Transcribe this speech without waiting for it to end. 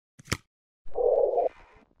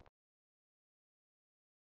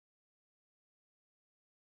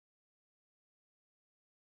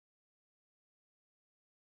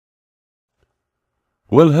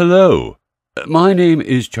Well, hello. My name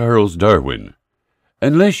is Charles Darwin.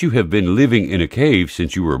 Unless you have been living in a cave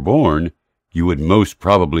since you were born, you would most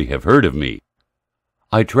probably have heard of me.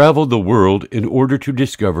 I traveled the world in order to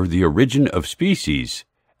discover the origin of species,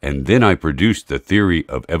 and then I produced the theory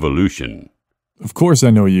of evolution. Of course I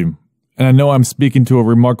know you, and I know I'm speaking to a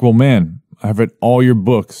remarkable man. I've read all your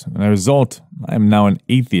books, and as a result, I am now an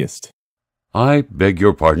atheist. I beg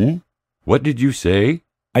your pardon? What did you say?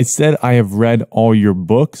 I said I have read all your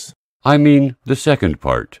books. I mean the second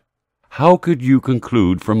part. How could you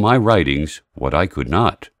conclude from my writings what I could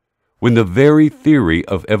not, when the very theory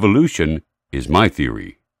of evolution is my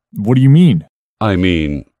theory? What do you mean? I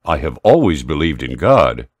mean, I have always believed in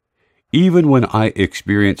God, even when I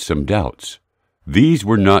experienced some doubts. These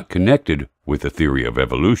were not connected with the theory of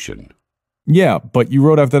evolution. Yeah, but you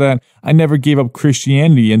wrote after that, I never gave up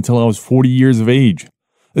Christianity until I was 40 years of age.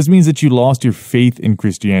 This means that you lost your faith in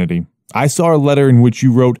Christianity. I saw a letter in which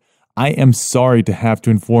you wrote, I am sorry to have to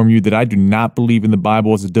inform you that I do not believe in the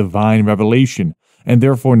Bible as a divine revelation, and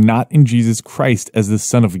therefore not in Jesus Christ as the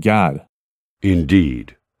Son of God.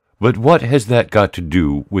 Indeed. But what has that got to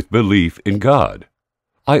do with belief in God?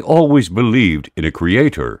 I always believed in a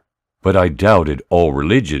creator, but I doubted all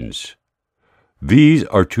religions. These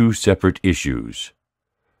are two separate issues.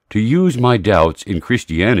 To use my doubts in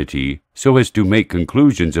Christianity so as to make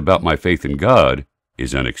conclusions about my faith in God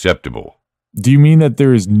is unacceptable. Do you mean that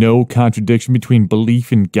there is no contradiction between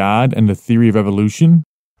belief in God and the theory of evolution?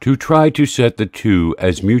 To try to set the two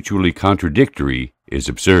as mutually contradictory is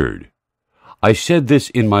absurd. I said this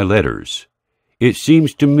in my letters. It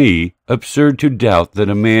seems to me absurd to doubt that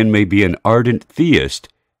a man may be an ardent theist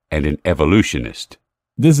and an evolutionist.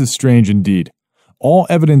 This is strange indeed. All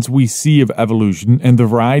evidence we see of evolution and the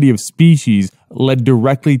variety of species led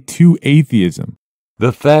directly to atheism.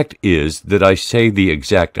 The fact is that I say the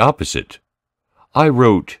exact opposite. I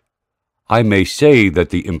wrote, I may say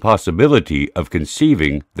that the impossibility of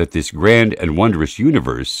conceiving that this grand and wondrous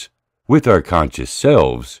universe, with our conscious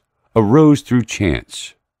selves, arose through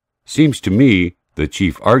chance, seems to me the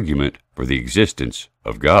chief argument for the existence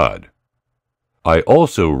of God. I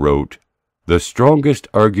also wrote, the strongest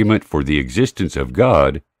argument for the existence of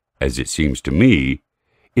God, as it seems to me,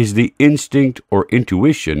 is the instinct or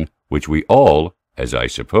intuition which we all, as I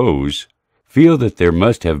suppose, feel that there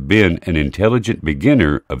must have been an intelligent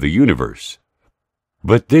beginner of the universe.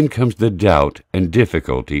 But then comes the doubt and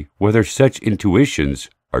difficulty whether such intuitions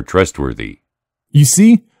are trustworthy. You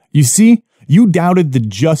see, you doubted the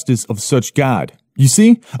justice of such God. You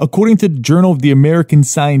see, according to the Journal of the American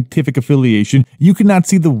Scientific Affiliation, you cannot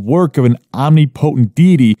see the work of an omnipotent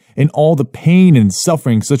deity in all the pain and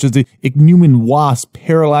suffering, such as the ichneumon wasp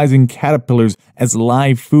paralyzing caterpillars as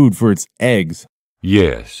live food for its eggs.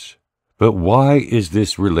 Yes, but why is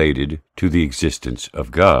this related to the existence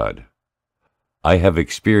of God? I have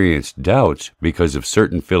experienced doubts because of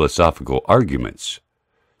certain philosophical arguments,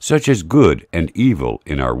 such as good and evil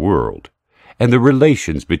in our world, and the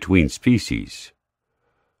relations between species.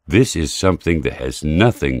 This is something that has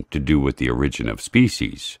nothing to do with the origin of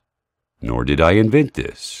species, nor did I invent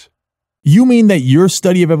this. You mean that your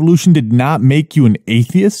study of evolution did not make you an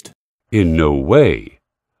atheist? In no way.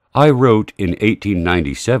 I wrote in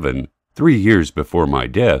 1897, 3 years before my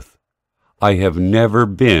death, I have never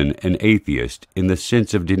been an atheist in the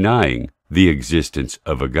sense of denying the existence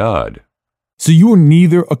of a God. So you were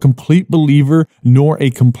neither a complete believer nor a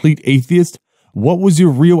complete atheist? What was your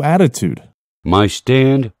real attitude? My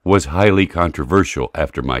stand was highly controversial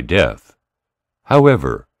after my death.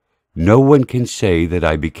 However, no one can say that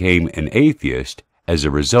I became an atheist as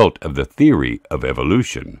a result of the theory of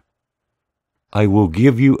evolution. I will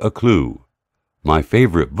give you a clue. My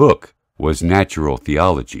favorite book was Natural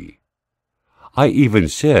Theology. I even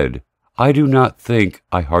said, I do not think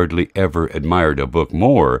I hardly ever admired a book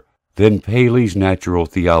more than Paley's Natural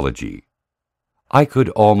Theology. I could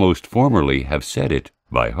almost formally have said it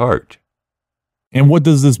by heart. And what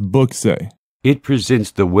does this book say? It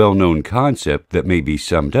presents the well-known concept that may be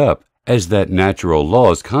summed up as that natural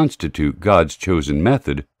laws constitute God's chosen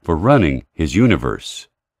method for running His universe.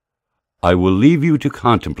 I will leave you to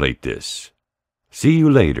contemplate this. See you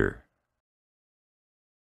later.